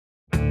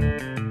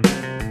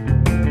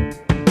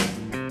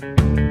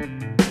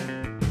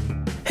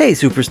Hey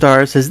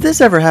superstars, has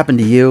this ever happened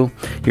to you?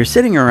 You're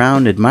sitting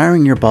around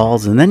admiring your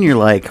balls and then you're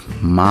like,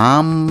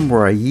 Mom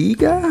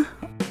Raiga?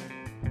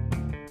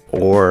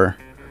 Or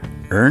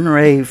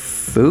Ernray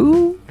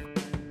Fu?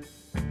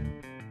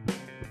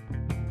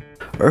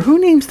 Or who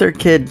names their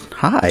kid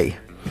Hi?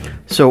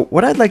 So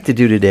what I'd like to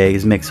do today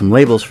is make some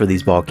labels for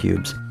these ball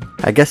cubes.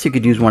 I guess you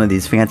could use one of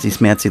these fancy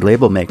smancy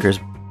label makers,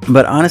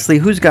 but honestly,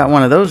 who's got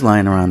one of those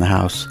lying around the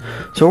house?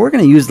 So we're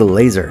going to use the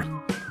laser.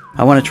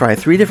 I want to try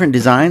 3 different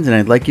designs and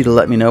I'd like you to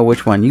let me know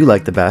which one you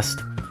like the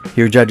best.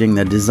 You're judging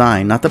the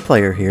design, not the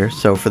player here.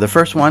 So for the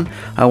first one,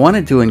 I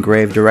wanted to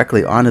engrave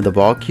directly onto the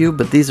ball cube,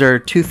 but these are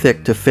too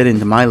thick to fit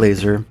into my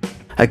laser.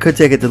 I could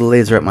take it to the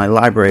laser at my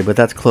library, but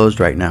that's closed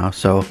right now.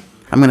 So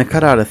I'm going to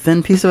cut out a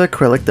thin piece of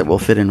acrylic that will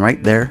fit in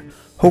right there.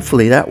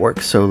 Hopefully that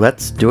works, so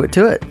let's do it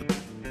to it.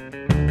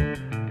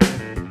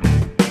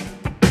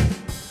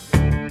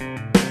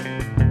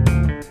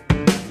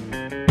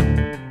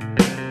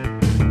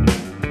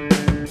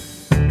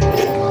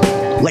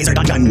 Laser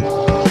dungeon.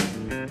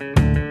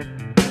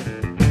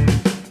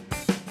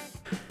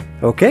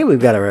 Okay, we've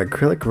got our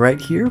acrylic right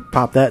here.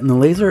 Pop that in the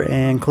laser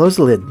and close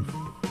the lid.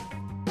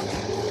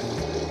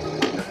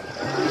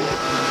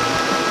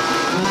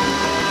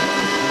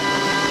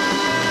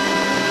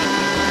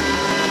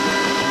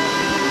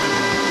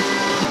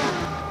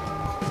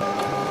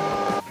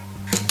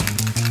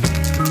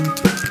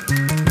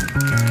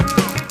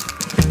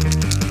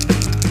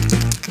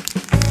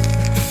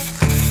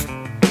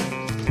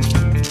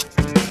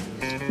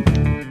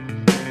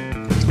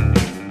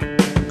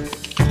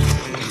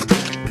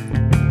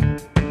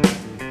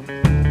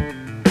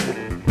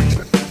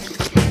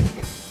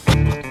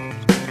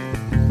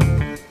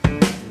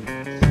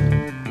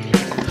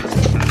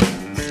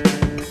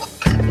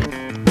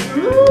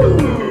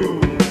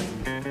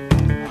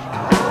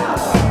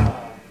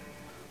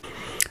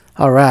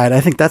 Alright, I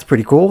think that's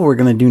pretty cool. We're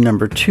going to do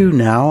number 2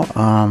 now.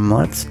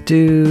 Let's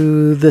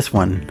do this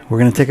one. We're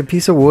going to take a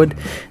piece of wood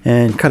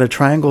and cut a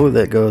triangle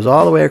that goes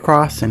all the way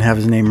across and have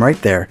his name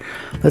right there.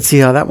 Let's see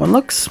how that one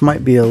looks.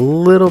 Might be a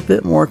little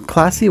bit more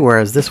classy,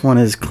 whereas this one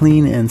is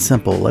clean and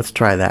simple. Let's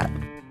try that.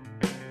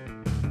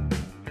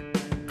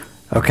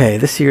 Okay,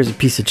 this here is a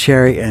piece of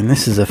cherry and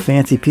this is a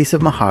fancy piece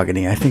of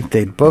mahogany. I think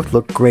they'd both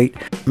look great.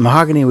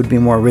 Mahogany would be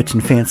more rich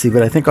and fancy,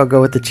 but I think I'll go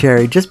with the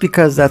cherry just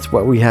because that's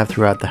what we have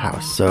throughout the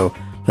house. So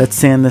let's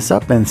sand this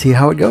up and see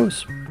how it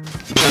goes.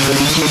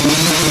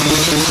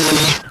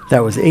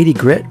 That was 80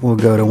 grit. We'll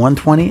go to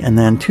 120 and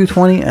then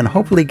 220 and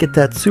hopefully get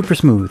that super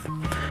smooth.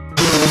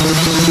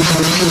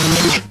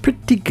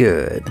 Pretty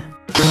good.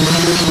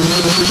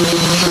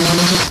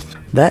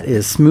 That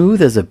is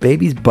smooth as a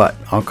baby's butt.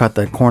 I'll cut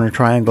the corner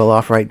triangle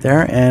off right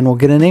there and we'll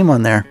get a name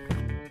on there.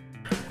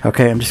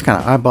 Okay, I'm just kind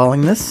of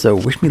eyeballing this, so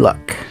wish me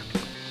luck.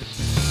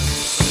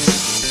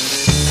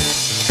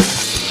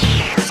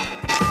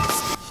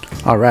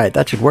 Alright,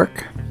 that should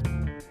work.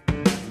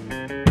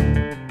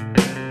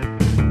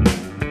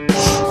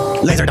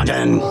 Laser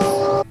dungeon.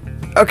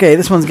 Okay,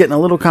 this one's getting a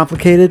little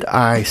complicated.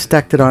 I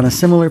stacked it on a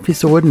similar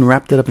piece of wood and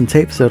wrapped it up in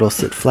tape so it'll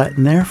sit flat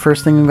in there.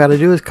 First thing I've got to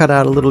do is cut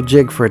out a little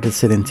jig for it to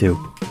sit into.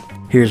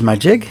 Here's my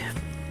jig.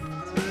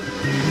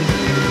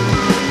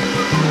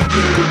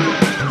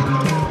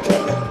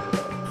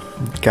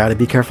 Gotta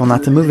be careful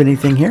not to move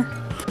anything here.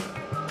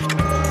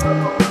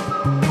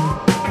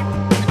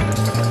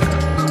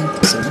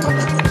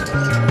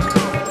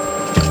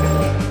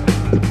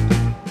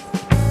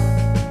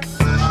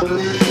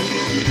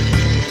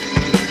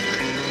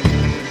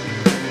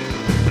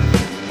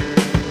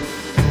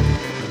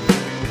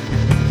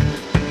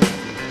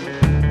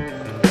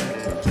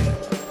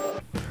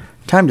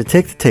 Time to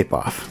take the tape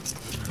off.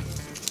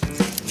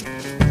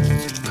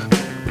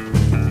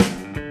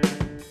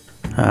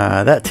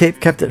 That tape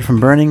kept it from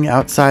burning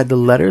outside the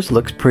letters.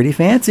 Looks pretty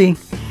fancy.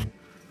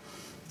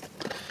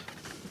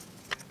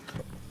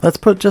 Let's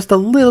put just a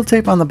little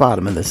tape on the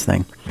bottom of this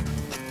thing.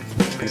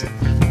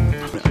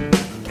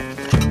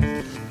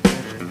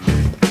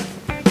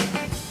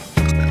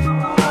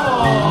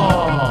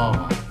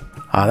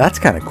 That's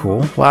kind of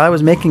cool. While I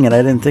was making it,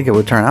 I didn't think it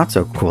would turn out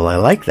so cool. I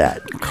like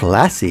that.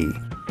 Classy.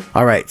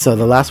 Alright, so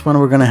the last one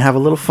we're going to have a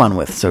little fun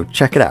with, so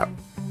check it out.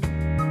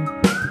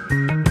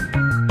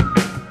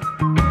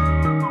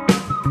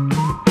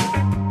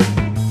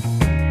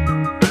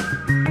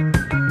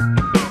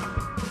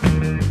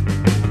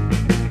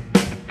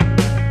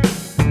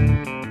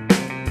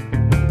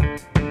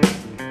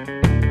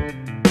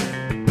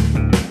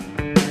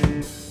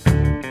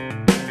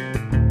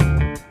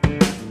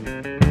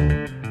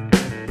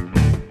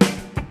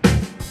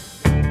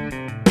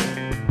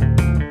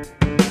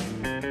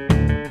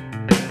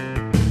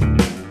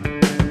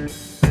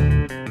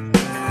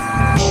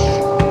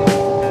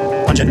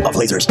 Of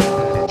lasers.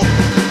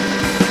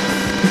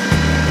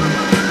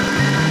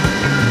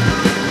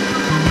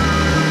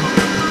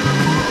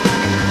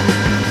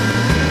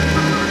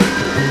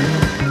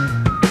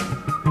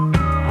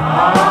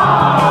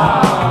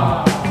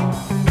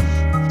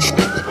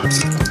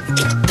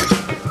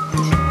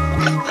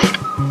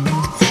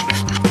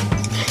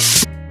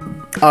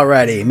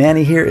 Alrighty,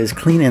 Manny here is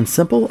clean and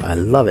simple. I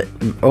love it.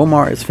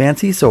 Omar is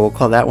fancy, so we'll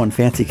call that one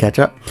fancy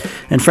ketchup.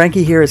 And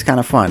Frankie here is kind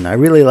of fun. I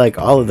really like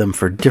all of them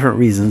for different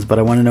reasons, but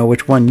I want to know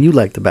which one you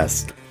like the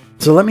best.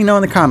 So let me know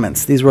in the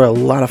comments. These were a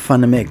lot of fun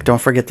to make. Don't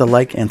forget to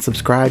like and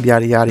subscribe,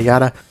 yada yada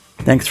yada.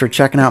 Thanks for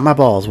checking out my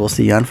balls. We'll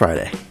see you on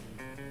Friday.